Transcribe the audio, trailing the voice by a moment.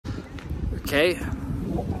Okay,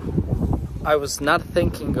 I was not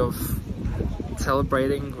thinking of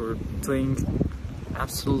celebrating or doing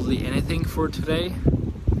absolutely anything for today,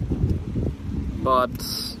 but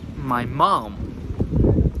my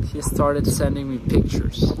mom, she started sending me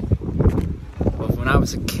pictures of when I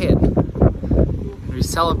was a kid. We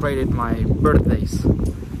celebrated my birthdays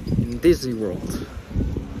in Disney World,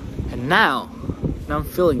 and now I'm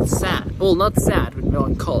feeling sad. Well, not sad, but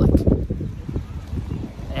melancholic.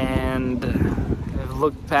 And I've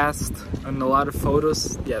looked past on a lot of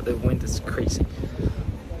photos. Yeah, the wind is crazy.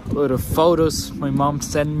 A lot of photos my mom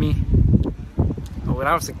sent me when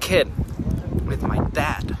I was a kid with my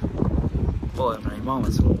dad. Well, and my mom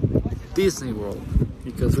as well. Disney World,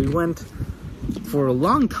 because we went for a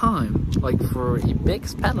long time, like for a big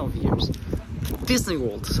span of years, Disney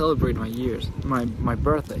World to celebrate my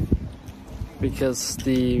birthday, because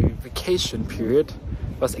the vacation period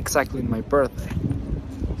was exactly my birthday.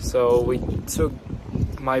 So we took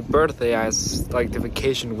my birthday as like the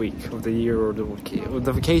vacation week of the year, or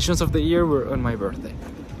the vacations of the year were on my birthday.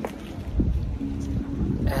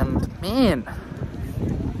 And man,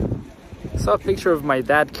 I saw a picture of my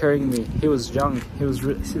dad carrying me. He was young. He was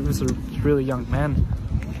a really young man.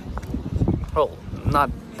 Well, not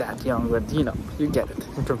that young, but you know, you get it.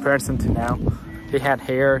 In comparison to now, he had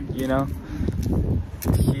hair. You know,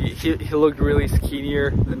 he looked really skinnier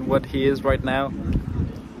than what he is right now.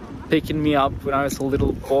 Picking me up when I was a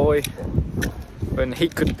little boy, when he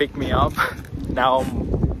could pick me up. Now,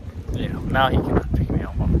 you know, now he cannot pick me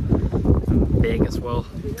up. I'm big as well.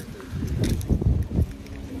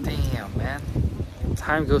 Damn, man,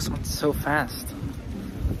 time goes on so fast.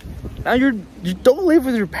 Now you don't live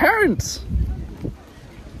with your parents.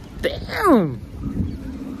 Damn.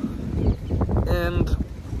 And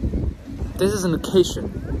this is an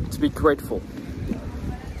occasion to be grateful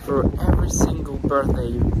for every single birthday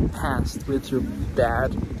you passed with your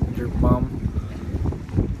dad, your mom.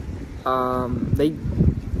 They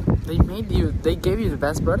gave you the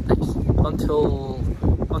best birthdays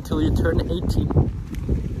until you turned 18.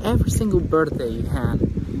 Every single birthday you had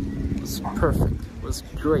was perfect, was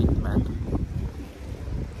great, man.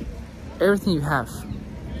 Everything you have,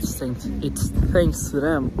 it's thanks to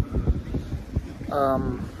them.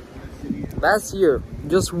 Last year,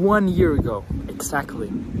 just 1 year ago,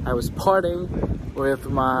 exactly, I was partying with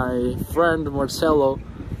my friend Marcelo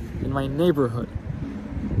in my neighborhood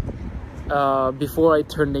before I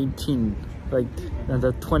turned 18, like on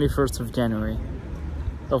the 21st of January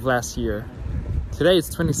of last year. Today is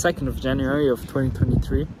 22nd of January of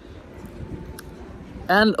 2023,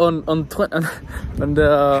 and on the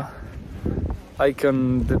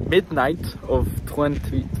midnight of from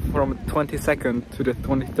the 22nd to the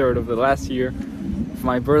 23rd of the last year of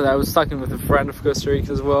my birthday, I was talking with a friend of Costa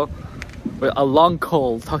Rica as well, with a long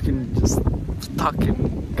call, talking,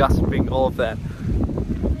 gossiping, all of that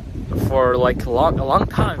for like a long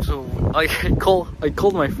time. So like I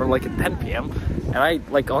called my friend like at 10 p.m. and I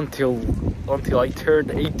like until I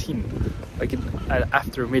turned 18, like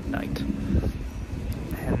after midnight.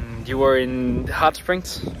 And you were in Hot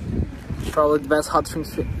Springs, probably the best hot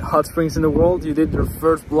springs in the world. You did your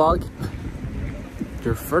first vlog.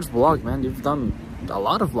 Your first vlog, man. You've done a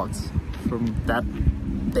lot of vlogs from that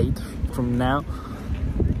date, from now.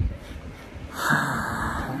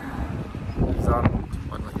 You've done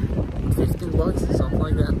what, like 15 vlogs, something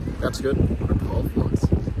like that. That's good. Or 12 vlogs.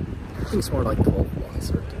 I think it's more like 12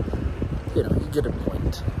 vlogs, but you know, you get a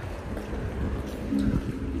point.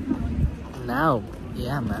 Now,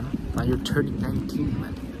 yeah, man. Now you're turning 19,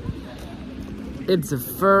 man. It's the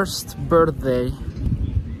first birthday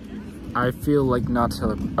I feel like not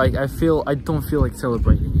celebrating. Like I don't feel like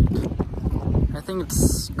celebrating it. I think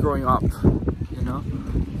it's growing up, you know.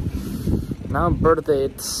 Now birthday,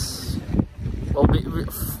 it's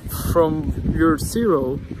from you're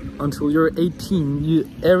 0 until you're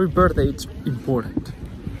 18. Every birthday it's important.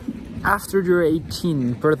 After you're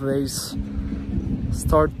 18, birthdays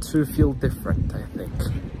start to feel different, I think.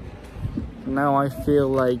 Now I feel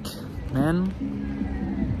like, man,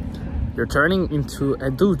 you're turning into a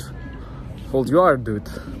dude. Well, you are a dude,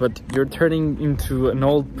 but you're turning into an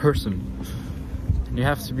old person. And you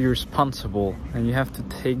have to be responsible, and you have to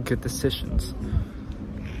take good decisions.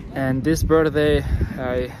 And this birthday,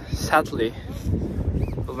 I sadly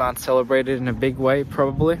will not celebrate it in a big way,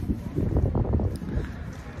 probably.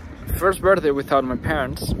 First birthday without my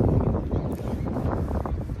parents,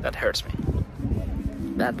 that hurts me.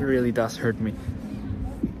 That really does hurt me.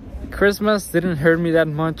 Christmas didn't hurt me that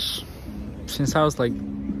much. Since I was like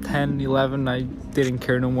 10, 11, I didn't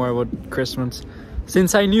care no more about Christmas.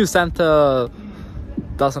 Since I knew Santa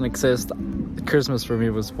doesn't exist, Christmas for me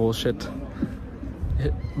was bullshit.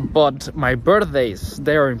 But my birthdays,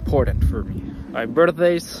 they are important for me. My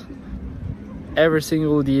birthdays, every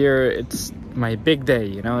single year, it's my big day,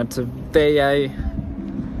 you know. It's a day I'm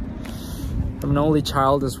an only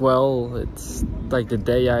child as well. It's like the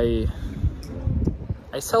day I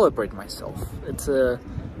celebrate myself. It's a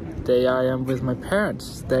day I am with my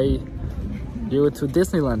parents. Day you go to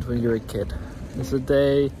Disneyland when you're a kid. It's a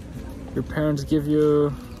day your parents give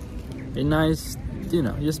you a nice, you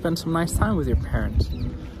know, you spend some nice time with your parents.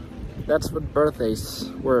 That's what birthdays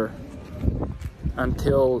were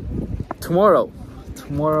until tomorrow.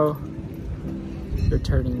 Tomorrow you're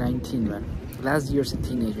turning 19, man. Last year's a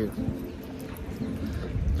teenager.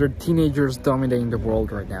 There are teenagers dominating the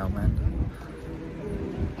world right now, man.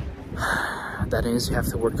 That means you have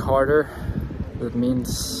to work harder. That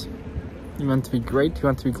means you want to be great, you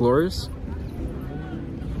want to be glorious.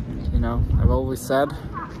 You know, I've always said,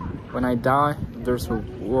 when I die, if there's a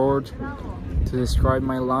word to describe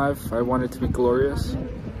my life, I want it to be glorious.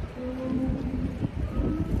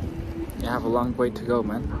 You have a long way to go,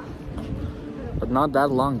 man. But not that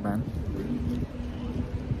long, man.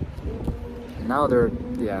 Now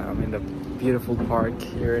I'm in the beautiful park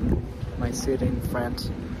here in my city in France.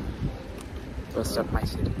 But it's not my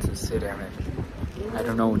city, it's a city I'm in. I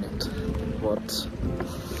don't own it, but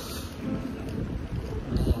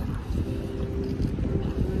man,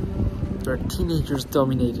 there are teenagers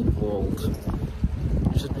dominating the world.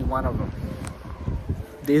 You should be one of them.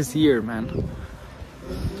 This year, man.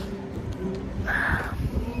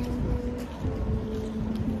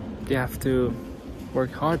 You have to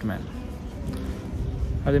work hard, man.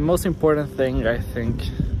 And the most important thing, I think,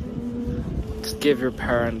 is give your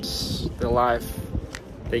parents the life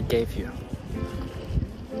they gave you.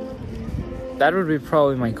 That would be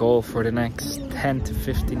probably my goal for the next 10 to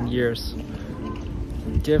 15 years.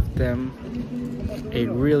 Give them a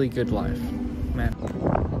really good life, man.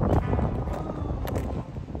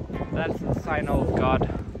 That's the sign of God.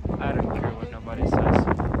 I don't care what nobody says.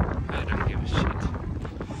 I don't give a shit.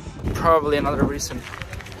 Probably another reason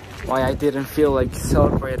why I didn't feel like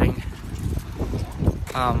celebrating.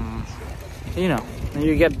 You know, when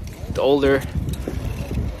you get older,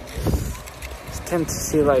 you tend to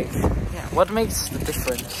see like, yeah, what makes the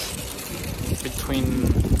difference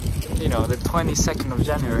between, you know, the 22nd of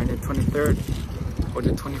January and the 23rd, or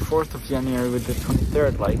the 24th of January with the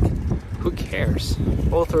 23rd? Like, who cares?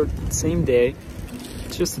 Both are the same day.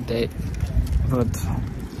 It's just a day. But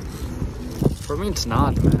for me, it's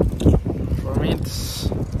not, man. For me, it's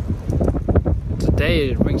a day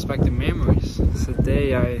that brings back the memories. It's a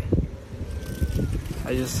day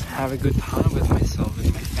I just have a good time with myself,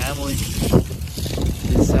 with my family.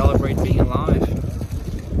 We celebrate being alive.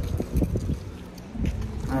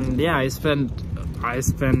 And yeah, I spent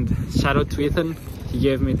shout out to Ethan. He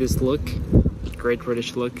gave me this look, great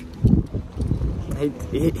British look. He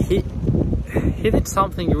did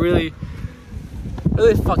something really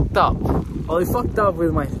fucked up. Well, he fucked up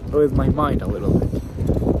with my mind a little bit,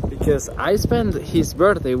 because I spent his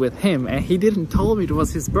birthday with him and he didn't tell me it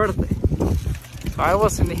was his birthday. So I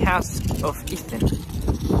was in the house of Ethan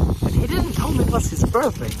and he didn't tell me it was his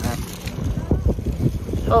birthday, man.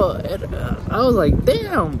 Oh, I was like,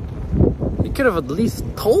 damn, he could have at least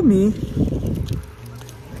told me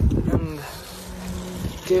and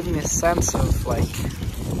gave me a sense of like,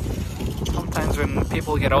 sometimes when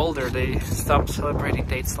people get older, they stop celebrating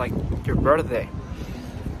dates like your birthday.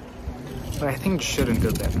 But I think you shouldn't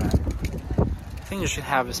do that, man. I think you should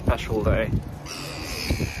have a special day.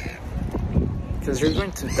 Because you're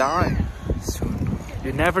going to die soon.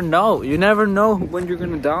 You never know. You never know when you're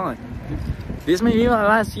going to die. This may be my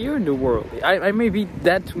last year in the world. I may be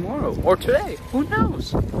dead tomorrow or today. Who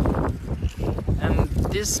knows? And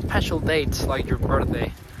these special dates like your birthday, I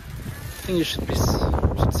think you should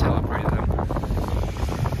celebrate them.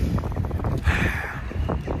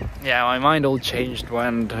 Yeah, my mind all changed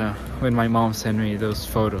when my mom sent me those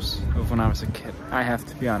photos of when I was a kid. I have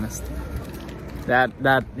to be honest. That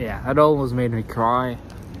almost made me cry.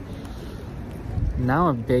 Now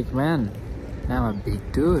I'm a big man. Now I'm a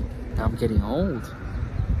big dude. Now I'm getting old.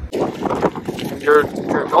 Your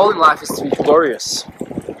goal in life is to be glorious.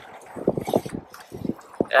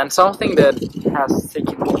 And something that has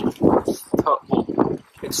taken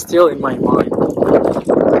it's still in my mind.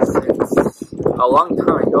 Since a long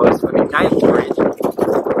time ago, it's when in 9th grade,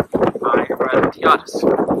 I read the Odyssey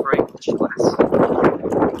for English class.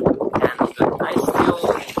 And I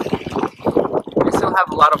still have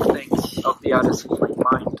a lot of things of the Odyssey in my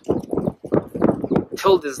mind.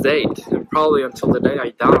 Till this date, and probably until the day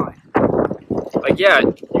I die. Like, yeah,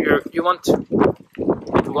 you want to be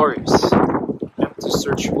glorious. to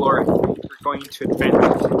search glory. You're going to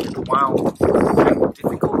adventure into the wild and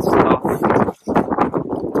difficult stuff.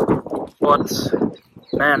 But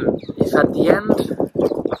man, if at the end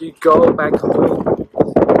you go back home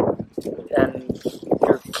and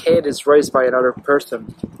your kid is raised by another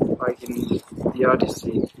person, like in the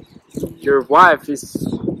Odyssey, your wife is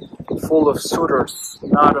full of suitors,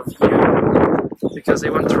 not of you, because they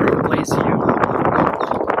want to replace you.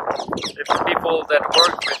 If the people that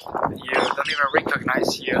work with you don't even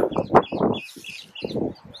recognize you,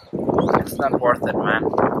 it's not worth it, man.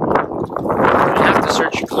 You have to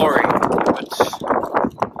search glory, but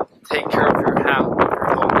take care of your house, your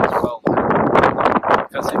home as well, man.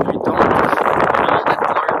 Because if you don't, all that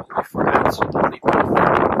glory will be for absolutely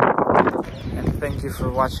nothing. And thank you for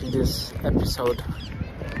watching this episode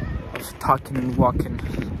of Talking and Walking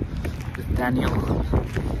with Daniel.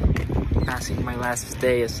 Passing my last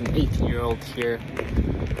day as an 18-year-old here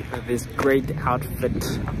with this great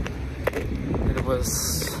outfit. It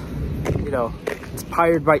was, you know,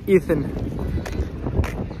 inspired by Ethan.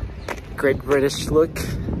 Great British look,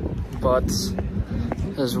 but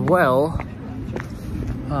as well,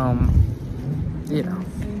 you know.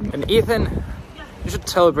 And Ethan, you should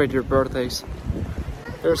celebrate your birthdays.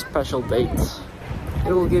 They're special dates.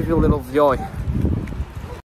 It will give you a little joy.